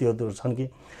सकिने स्थितिहरू छन् कि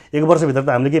 1 वर्षभित्र त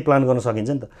हामीले केही प्लान गर्न सकिन्छ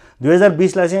नि त।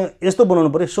 2020 लाई चाहिँ यस्तो बनाउनु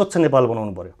पर्यो, स्वच्छ नेपाल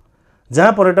बनाउनु पर्यो,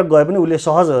 जहाँ पर्यटक गए पनि उसले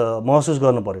सहज महसुस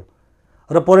गर्नु पर्यो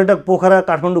र पर्यटक पोखरा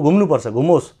काठमाडौँ घुम्नुपर्छ,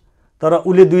 घुमोस्, तर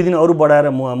उसले 2 दिन अरू बढाएर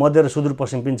मध्य र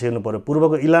सुदूरपश्चिम पनि छिर्नु पर्यो,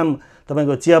 पूर्वको इलाम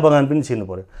तपाईँको चिया बगान पनि छिर्नु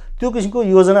पर्यो। त्यो किसिमको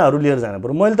योजनाहरू लिएर जानु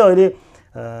पर्यो। मैले त अहिले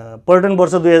पर्यटन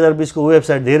वर्ष 2020 को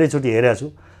वेबसाइट धेरैचोटि हेरेको छु,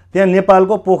 त्यहाँ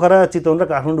नेपालको पोखरा, चितवन र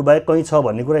काठमाडौँ बाहेक कहीँ छ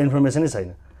भन्ने कुरा इन्फर्मेसनै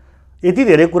छैन। यति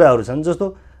धेरै कुराहरू छन्। जस्तो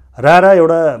रारा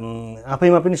एउटा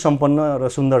आफैमा पनि सम्पन्न र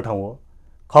सुन्दर ठाउँ हो,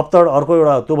 खप्तड अर्को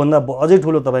एउटा त्योभन्दा अझै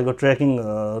ठुलो तपाईँको ट्रेकिङ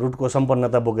रुटको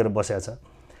सम्पन्नता बोकेर बसेको छ।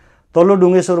 तल्लो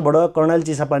डुङ्गेश्वरबाट कर्णाली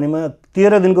चिसापानीमा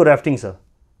 13 दिनको राफ्टिङ छ,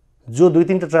 जो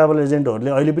 2-3टा ट्राभल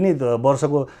एजेन्टहरूले अहिले पनि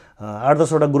वर्षको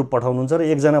 8-10वटा ग्रुप पठाउनुहुन्छ र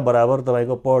एकजना बराबर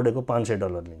तपाईँको पर डेको $500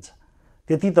 लिन्छ।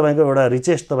 त्यति तपाईँको एउटा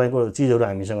रिचेस्ट तपाईँको चिजहरू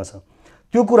हामीसँग छ।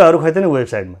 त्यो कुराहरू खै त नि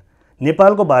वेबसाइटमा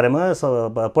नेपालको बारेमा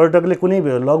पर्यटकले कुनै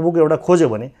लगबुक एउटा खोज्यो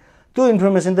भने त्यो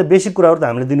इन्फर्मेसन त बेसिक कुराहरू त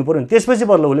हामीले दिनु पर्यो नि, त्यसपछि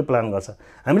बल्ल उसले प्लान गर्छ।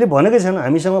 हामीले भनेकै छैन,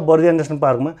 हामीसँग बर्दिया नेसनल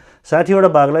पार्कमा 60वटा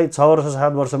बाघलाई 6 वर्ष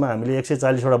 7 वर्षमा हामीले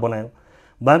 140वटा बनायौँ।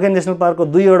 बाँके नेसनल पार्कको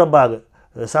 2वटा बाघ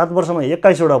 7 वर्षमा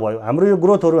 21वटा भयो। हाम्रो यो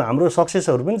ग्रोथहरू, हाम्रो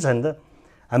सक्सेसहरू पनि छ नि त।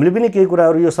 हामीले पनि केही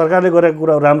कुराहरू, यो सरकारले गरेको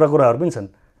कुराहरू, राम्रा कुराहरू पनि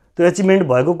छन्। त्यो एचिभमेन्ट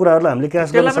भएको कुराहरूलाई हामीले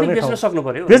क्यास गर्न सक्ने, बेच्न सक्नु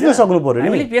पर्यो, बेच्न सक्नु पर्यो नि।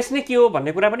 हामीले बेच्ने के हो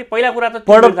भन्ने कुरा पनि पहिला कुरा त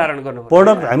निर्धारण गर्नु पर्यो।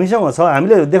 प्रडक्ट हामीसँग छ,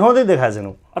 हामीले देखाउँदै देखाएको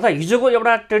छैनौँ। अथवा हिजोको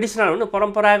एउटा ट्रेडिसनल हो नि,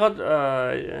 परम्परागत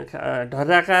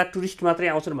ढर्राका टुरिस्ट मात्रै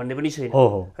आउँछन् भन्ने पनि छैन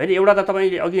होइन। एउटा त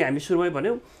तपाईँले अघि हामी सुरुमै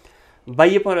भन्यौँ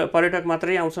बाह्य पर्यटक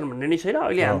मात्रै आउँछन् भन्ने नै छैन।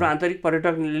 अहिले हाम्रो आन्तरिक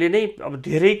पर्यटकले नै अब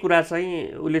धेरै कुरा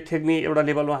चाहिँ उसले थ्याक्ने एउटा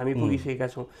लेभलमा हामी पुगिसकेका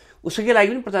छौँ। उसैकै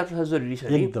लागि पनि प्रचार प्रसार जरुरी छ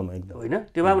एकदम होइन।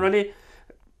 त्यो भए हुनाले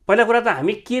पहिला कुरा त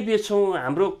हामी के बेच्छौँ,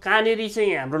 हाम्रो कहाँनेरि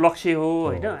चाहिँ हाम्रो लक्ष्य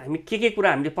हो होइन, हामी के कुरा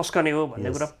हामीले पस्कने हो भन्ने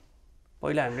कुरा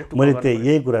पहिला हामीले मैले त्यही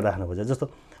यही कुरा राख्न खोजेँ। जस्तो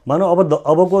मानौ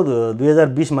अबको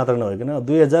 2020 मात्र नभइकन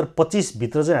 2025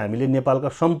 भित्र चाहिँ हामीले नेपालका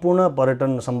सम्पूर्ण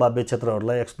पर्यटन सम्भाव्य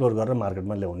क्षेत्रहरूलाई एक्सप्लोर गरेर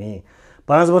मार्केटमा ल्याउने,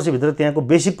 5 वर्षभित्र त्यहाँको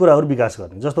बेसिक कुराहरू विकास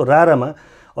गर्ने। जस्तो रारामा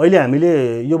अहिले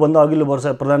हामीले योभन्दा अघिल्लो वर्ष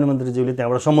प्रधानमन्त्रीज्यूले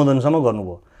त्यहाँबाट सम्बोधनसम्म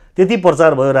गर्नुभयो, त्यति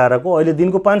प्रचार भयो राराको। अहिले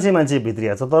दिनको 500 मान्छे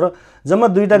भित्रिया छ, तर जम्मा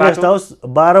 2टा गेस्ट हाउस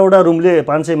 12वटा रुमले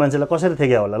 500 मान्छेलाई कसरी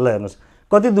थेक्या होला ल हेर्नुहोस्,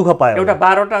 कति दुःख पायो। एउटा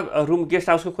 12वटा रुम गेस्ट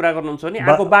हाउसको कुरा गर्नुहुन्छ नि,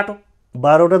 आको बाटो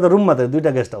 12वटा त रुम मात्रै,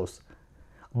 2टा गेस्ट हाउस,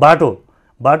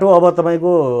 बाटो अब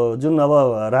तपाईँको जुन अब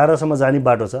रारासम्म जाने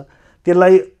बाटो छ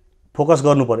त्यसलाई फोकस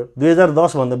गर्नु पर्यो।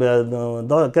 2020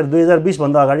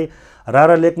 भन्दा अगाडि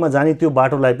रारा लेकमा जाने त्यो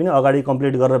बाटोलाई पनि अगाडि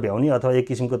कम्प्लिट गरेर भ्याउने अथवा एक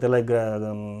किसिमको त्यसलाई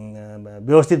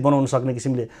व्यवस्थित बनाउन सक्ने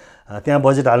किसिमले त्यहाँ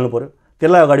बजेट हाल्नु पर्यो,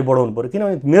 त्यसलाई अगाडि बढाउनु पर्यो।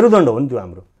 किनभने मेरुदण्ड हो नि त्यो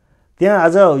हाम्रो। त्यहाँ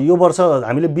आज यो वर्ष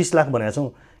हामीले 20 लाख भनेका छौँ,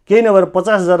 केही नभएर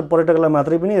 50,000 पर्यटकलाई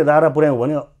मात्रै पनि रारा पुर्यायौँ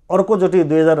भने अर्कोचोटि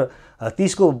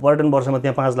 2030 को पर्यटन वर्षमा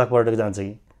त्यहाँ 5 लाख पर्यटक जान्छ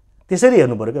कि। त्यसरी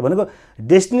हेर्नु पर्यो क्या। भनेको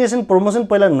डेस्टिनेसन प्रमोसन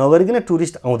पहिला नगरिकन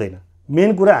टुरिस्ट आउँदैन।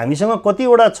 मेन कुरा हामीसँग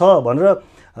कतिवटा छ भनेर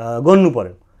गर्नु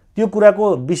पर्यो। त्यो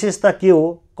कुराको विशेषता के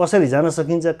हो, कसरी जान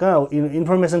सकिन्छ, कहाँ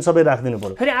इन्फर्मेसन सबै राखिदिनु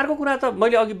पर्यो। फेरि अर्को कुरा त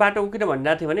मैले अघि बाटोको किन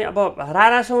भनिरहेको थिएँ भने अब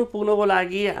रारासम्म पुग्नको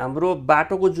लागि हाम्रो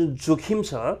बाटोको जुन जोखिम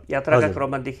छ, यात्राका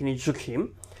क्रममा देखिने जोखिम,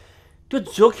 त्यो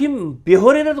जोखिम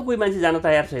बेहोरेर त कोही मान्छे जान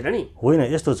तयार छैन नि।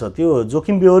 होइन, यस्तो छ, त्यो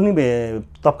जोखिम बेहोर्ने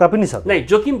तबका पनि छ। नै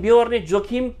जोखिम बेहोर्ने,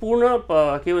 जोखिम पूर्ण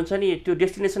के भन्छ नि, त्यो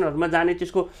डेस्टिनेसनहरूमा जाने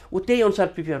त्यसको त्यही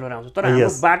अनुसार प्रिपेयर भएर आउँछ। तर हाम्रो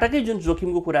बाटाकै जुन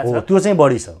जोखिमको कुरा छ त्यो चाहिँ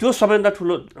बढी छ। त्यो सबैभन्दा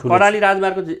ठुलो कर्णाली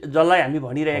राजमार्ग जसलाई हामी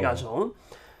भनिरहेका छौँ,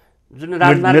 जुन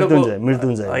राजमार्गको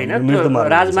होइन,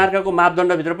 राजमार्गको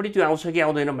मापदण्डभित्र पनि त्यो आउँछ कि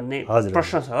आउँदैन भन्ने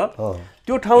प्रश्न छ।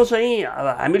 त्यो ठाउँ चाहिँ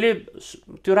हामीले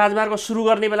त्यो राजमार्ग सुरु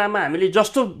गर्ने बेलामा हामीले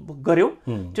जस्तो गर्यौँ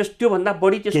त्योभन्दा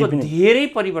बढी त्यसको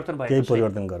धेरै परिवर्तन भयो। केही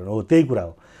परिवर्तन गर्नु हो, त्यही कुरा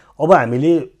हो। अब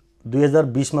हामीले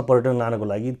 2020 मा पर्यटन लानको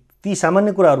लागि ती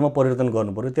सामान्य कुराहरूमा परिवर्तन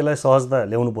गर्नु पर्यो, त्यसलाई सहजता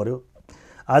ल्याउनु पर्यो।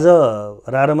 आज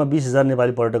रारामा 20,000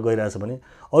 नेपाली पर्यटक गइरहेछ भने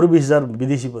अरू 20,000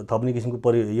 विदेशी थप्ने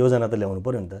किसिमको योजना त ल्याउनु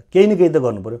पर्यो नि त। केही न केही त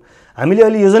गर्नु पर्यो। हामीले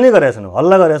अहिले योजनै गरेका छैनौँ,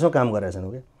 हल्ला गरेका छौँ, काम गरेका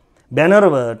छैनौँ क्या।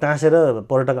 ब्यानर टाँसेर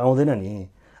पर्यटक आउँदैन नि।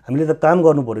 हामीले त काम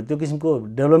गर्नु पर्यो, त्यो किसिमको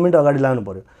डेभलपमेन्ट अगाडि लानु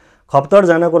पर्यो। खप्तड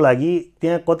जानको लागि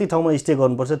त्यहाँ कति ठाउँमा स्टे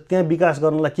गर्नुपर्छ, त्यहाँ विकास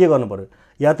गर्नलाई के गर्नु पर्यो।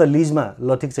 या त लिजमा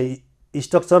ल ठिक छ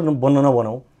स्ट्रक्चर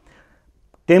नबनाऊ,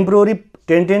 टेम्पोररी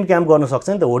टेन्ट क्याम्प गर्न सक्छ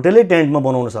नि त। होटेलै टेन्टमा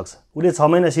बनाउन सक्छ। उसले 6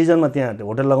 महिना सिजनमा त्यहाँ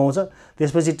होटल लगाउँछ,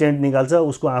 त्यसपछि टेन्ट निकाल्छ,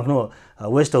 उसको आफ्नो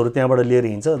वेस्टहरू त्यहाँबाट लिएर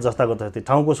हिँड्छ। जस्ताको तस्तै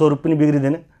ठाउँको स्वरूप पनि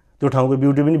बिग्रिँदैन, त्यो ठाउँको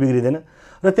ब्युटी पनि बिग्रिँदैन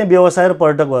र त्यहाँ व्यवसाय र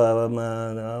पर्यटक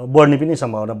बढ्ने पनि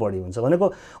सम्भावना बढी हुन्छ। भनेको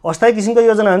अस्थायी किसिमको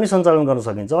योजनाहरू पनि सञ्चालन गर्न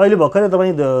सकिन्छ। अहिले भर्खरै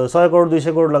तपाईँ 100 करोड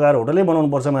 200 करोड लगाएर होटलै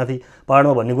बनाउनुपर्छ माथि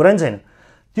पहाडमा भन्ने कुरा नि छैन।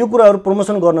 त्यो कुराहरू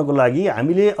प्रमोसन गर्नको लागि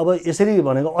हामीले अब यसरी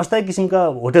भनेको अस्थायी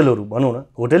किसिमका होटलहरू भनौँ न,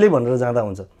 होटलै भनेर जाँदा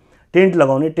हुन्छ, टेन्ट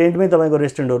लगाउने, टेन्टमै तपाईँको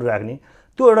रेस्टुरेन्टहरू राख्ने,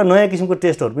 त्यो एउटा नयाँ किसिमको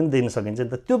टेस्टहरू पनि दिन सकिन्छ नि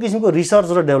त। त्यो किसिमको रिसर्च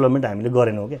र डेभलपमेन्ट हामीले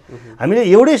गरेनौँ क्या। हामीले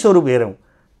एउटै स्वरूप हेरौँ,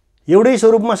 एउटै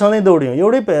स्वरूपमा सधैँ दौड्यौँ,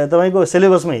 एउटै तपाईँको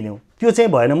सिलेबसमा हिँड्यौँ, त्यो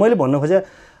चाहिँ भएन। मैले भन्न खोजेँ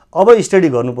अब स्टडी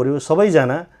गर्नु पऱ्यो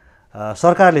सबैजना।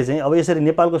 सरकारले चाहिँ अब यसरी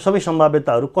नेपालको सबै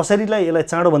सम्भाव्यताहरू कसरीलाई यसलाई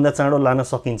चाँडोभन्दा चाँडो लान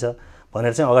सकिन्छ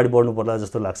भनेर चाहिँ अगाडि बढ्नु पर्ला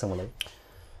जस्तो लाग्छ मलाई।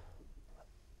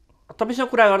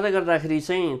 तपाईँसँग कुरा गर्दाखेरि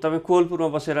चाहिँ तपाईँ कोवलपुरमा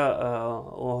बसेर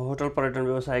होटल पर्यटन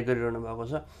व्यवसाय गरिरहनु भएको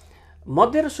छ।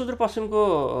 मध्य र सुदूरपश्चिमको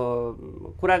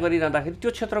कुरा गरिरहँदाखेरि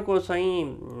त्यो क्षेत्रको चाहिँ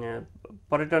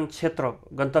पर्यटन क्षेत्र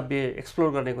गन्तव्य एक्सप्लोर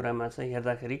गर्ने कुरामा चाहिँ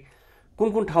हेर्दाखेरि कुन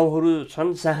कुन ठाउँहरू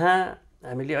छन् जहाँ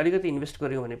हामीले अलिकति इन्भेस्ट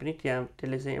गऱ्यौँ भने पनि त्यहाँ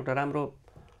त्यसले चाहिँ एउटा राम्रो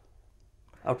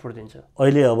आउटपुट दिन्छ?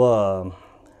 अहिले अब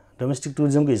डोमेस्टिक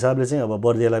टुरिज्मको हिसाबले चाहिँ अब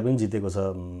बर्दियालाई पनि जितेको छ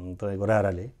तपाईँको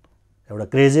राराले, एउटा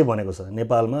क्रेजै बनेको छ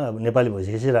नेपालमा। अब नेपाली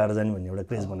भइसकेपछि रारा जाने भन्ने एउटा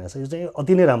क्रेज बनाएको छ। यो चाहिँ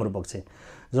अति नै राम्रो पक्ष।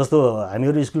 जस्तो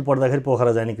हामीहरू स्कुल पढ्दाखेरि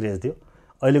पोखरा जाने क्रेज थियो,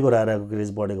 अहिलेको राराको क्रेज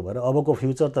बढेको भएर अबको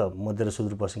फ्युचर त मध्य र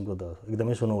सुदूरपश्चिमको त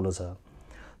एकदमै सुनौलो छ।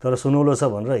 तर सुनौलो छ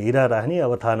भनेर हिरा राख्ने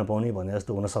अब थाहा नपाउने भने जस्तो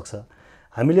हुनसक्छ।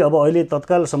 हामीले अब अहिले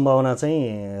तत्काल सम्भावना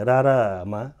चाहिँ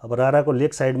रारामा, अब राराको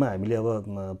लेक साइडमा हामीले अब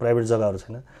प्राइभेट जग्गाहरू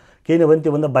छैन, केही नभए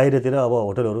त्योभन्दा बाहिरतिर अब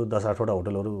होटलहरू 10-8वटा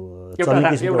होटलहरू चल्ने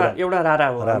किसिमको एउटा रारा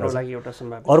हो हाम्रो लागि एउटा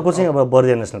सम्भावना। अर्को चाहिँ अब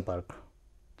बर्दिया नेसनल पार्क,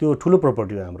 त्यो ठुलो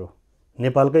प्रपर्टी हो हाम्रो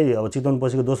नेपालकै, अब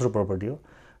चितवनपछिको दोस्रो प्रपर्टी हो,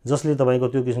 जसले तपाईँको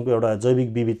त्यो किसिमको एउटा जैविक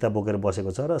विविधता बोकेर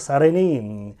बसेको छ र साह्रै नै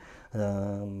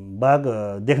बाघ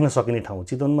देख्न सकिने ठाउँ।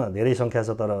 चितवनमा धेरै सङ्ख्या छ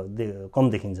तर कम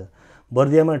देखिन्छ,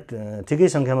 बर्दियामा ठिकै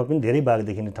सङ्ख्यामा पनि धेरै बाघ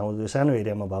देखिने ठाउँ, त्यो सानो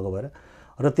एरियामा भएको भएर।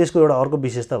 र त्यसको एउटा अर्को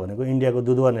विशेषता भनेको इन्डियाको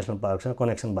दुधवा नेसनल पार्कसँग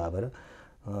कनेक्सन भएको भएर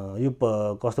यो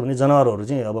कस्तो भने जनावरहरू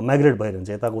चाहिँ अब माइग्रेट भइरहन्छ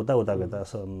यताको उता, उताको यता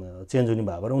चेन्ज हुने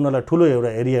भएको भएर उनीहरूलाई ठुलो एउटा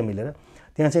एरिया मिलेर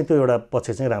त्यहाँ चाहिँ त्यो एउटा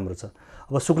पक्ष चाहिँ राम्रो छ।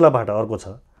 अब शुक्लाबाटा अर्को छ,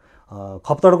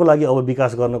 खप्तडको लागि अब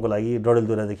विकास गर्नको लागि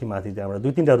डडेलधुरादेखि माथि त्यहाँबाट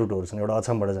 2-3टा रुटहरू छन्, एउटा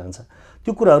अछामबाट जान्छ।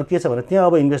 त्यो कुराहरू के छ भने त्यहाँ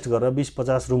अब इन्भेस्ट गरेर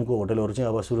 20-50 रुमको होटलहरू चाहिँ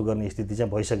अब सुरु गर्ने स्थिति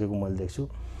चाहिँ भइसकेको मैले देख्छु।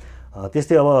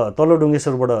 त्यस्तै अब तल्लो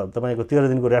डुङ्गेश्वरबाट तपाईँको 13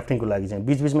 दिनको ऱ्याफ्टिङको लागि चाहिँ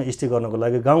बिचबिचमा स्टे गर्नको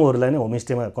लागि गाउँहरूलाई नै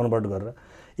होमस्टेमा कन्भर्ट गरेर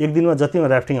एक दिनमा जतिमा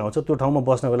ऱ्याफ्टिङ आउँछ त्यो ठाउँमा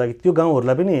बस्नको लागि त्यो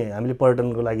गाउँहरूलाई पनि हामीले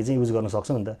पर्यटनको लागि चाहिँ युज गर्न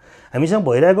सक्छौँ नि त। हामीसँग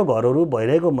भइरहेको घरहरू,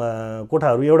 भइरहेको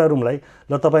कोठाहरू, एउटा रुमलाई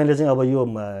ल तपाईँले चाहिँ अब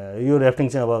यो ऱ्याफ्टिङ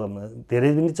चाहिँ अब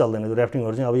धेरै पनि चल्दैन, त्यो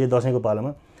ऱ्याफ्टिङहरू चाहिँ अब यो दसैँको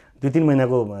पालामा 2-3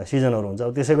 महिनाको सिजनहरू हुन्छ,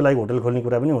 अब त्यसैको लागि होटल खोल्ने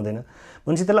कुरा पनि हुँदैन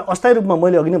भनेपछि त्यसलाई अस्थायी रूपमा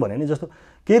मैले अघि नै भने नि जस्तो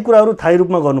केही कुराहरू थायी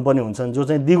रूपमा गर्नुपर्ने हुन्छन् जो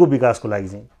चाहिँ दिगो विकासको लागि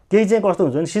चाहिँ, केही चाहिँ कस्तो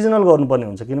हुन्छ भने सिजनल गर्नुपर्ने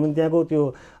हुन्छ, किनभने त्यहाँको त्यो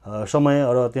समय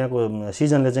र त्यहाँको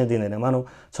सिजनले चाहिँ दिँदैन। मानौँ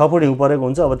 6 फुट हिउँ परेको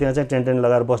हुन्छ, अब त्यहाँ चाहिँ टेन्ट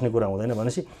लगाएर बस्ने कुरा हुँदैन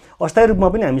भनेपछि अस्थायी रूपमा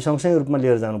पनि हामी सँगसँगै रूपमा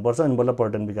लिएर जानुपर्छ, अनि बल्ल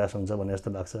पर्यटन विकास हुन्छ भन्ने जस्तो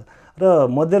लाग्छ। र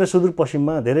मध्य र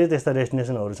सुदूरपश्चिममा धेरै त्यस्ता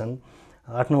डेस्टिनेसनहरू छन्,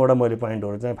 8-9वटा मैले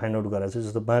पोइन्टहरू चाहिँ फाइन्ड आउट गराएको छु,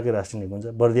 जस्तो बाँके राष्ट्रिय निकुञ्ज,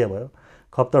 बर्दिया भयो,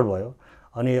 खप्तड भयो,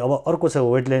 अनि अब अर्को छ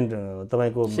वेटल्यान्ड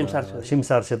तपाईँको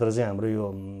सिमसार क्षेत्र चाहिँ हाम्रो यो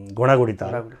घोडाघोडी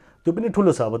ताल, त्यो पनि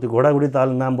ठुलो छ। अब त्यो घोडाघोडी ताल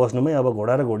नाम बस्नुमै अब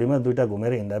घोडा र घोडीमा दुईटा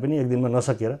घुमेर हिँड्दा पनि एक दिनमा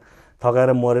नसकेर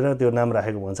थकाएर मरेर त्यो नाम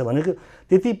राखेको भन्छ भनेको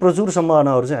त्यति प्रचुर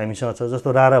सम्भावनाहरू चाहिँ हामीसँग छ।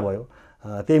 जस्तो रारा भयो,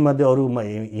 त्यही मध्ये अरूमा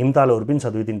हिमतालहरू पनि छ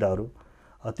 2-3टा अरू,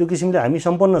 त्यो किसिमले हामी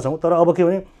सम्पन्न छौँ। तर अब के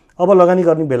भने अब लगानी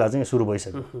गर्ने बेला चाहिँ सुरु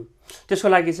भइसक्यो। त्यसको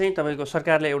लागि चाहिँ तपाईँको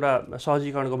सरकारले एउटा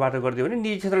सहजीकरणको बाटो गरिदियो भने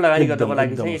निजी क्षेत्र लगानी गर्नको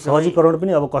लागि चाहिँ सहजीकरण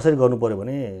पनि अब कसरी गर्नु पर्यो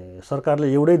भने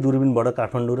सरकारले एउटै दूरबीनबाट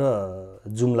काठमाडौँ र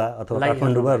जुम्ला अथवा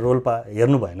काठमाडौँमा रोल्पा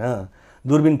हेर्नु भएन,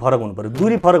 दूरबीन फरक हुनु पर्यो।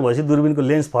 दूरी फरक भएपछि दूरबीनको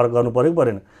लेन्स फरक गर्नु पर्यो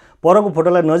परेन। परको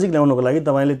फोटोलाई नजिक ल्याउनको लागि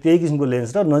तपाईँले त्यही किसिमको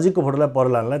लेन्स र नजिकको फोटोलाई पर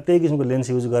लानलाई त्यही किसिमको लेन्स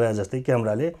युज गरे जस्तै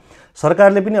क्यामेराले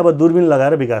सरकारले पनि अब दूरबीन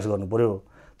लगाएर विकास गर्नु पर्यो।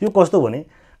 त्यो कस्तो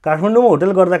भने काठमाडौँमा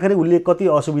होटल गर्दाखेरि उसले कति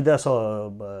असुविधा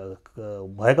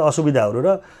भएका असुविधाहरू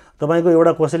र तपाईँको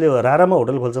एउटा कसैले रारामा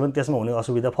होटल खोल्छ भने त्यसमा हुने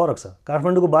असुविधा फरक छ।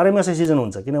 काठमाडौँको 12 मासै सिजन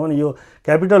हुन्छ, किनभने यो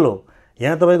क्यापिटल हो,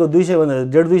 यहाँ तपाईँको 200 भन्दा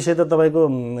 150 त तपाईँको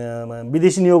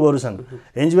विदेशी नियोगहरू छन्,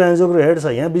 एनजिओको हेड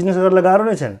छ, यहाँ बिजनेस गर्नलाई गाह्रो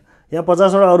नै छैन, यहाँ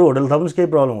 50वटा अरू होटल थप्नुहोस् केही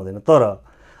प्रब्लम हुँदैन। तर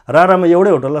रारामा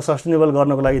एउटै होटललाई सस्टेनेबल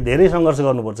गर्नको लागि धेरै सङ्घर्ष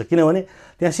गर्नुपर्छ, किनभने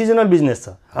त्यहाँ सिजनल बिजनेस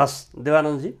छ। हस्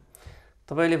देवानन्दजी,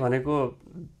 तपाईँले भनेको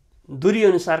दूरी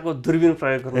अनुसारको दूरबीन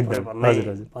प्रयोग गर्नु पर्यो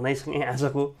भनाइसँगै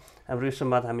आजको हाम्रो यो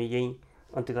संवाद हामी यहीँ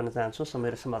अन्त्य गर्न चाहन्छौँ।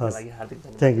 समय र समाजको लागि हार्दिक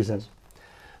धन्यवाद। Thank you sir.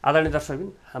 आदरणीय दर्शकबिन,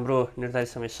 हाम्रो निर्धारित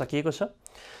समय सकिएको छ।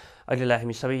 अहिलेलाई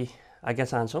हामी सबै आज्ञा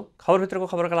चाहन्छौँ। खबरभित्रको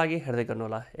खबरका लागि हेर्दै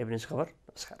गर्नुहोला एभेन्यूज खबर।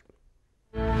 नमस्कार।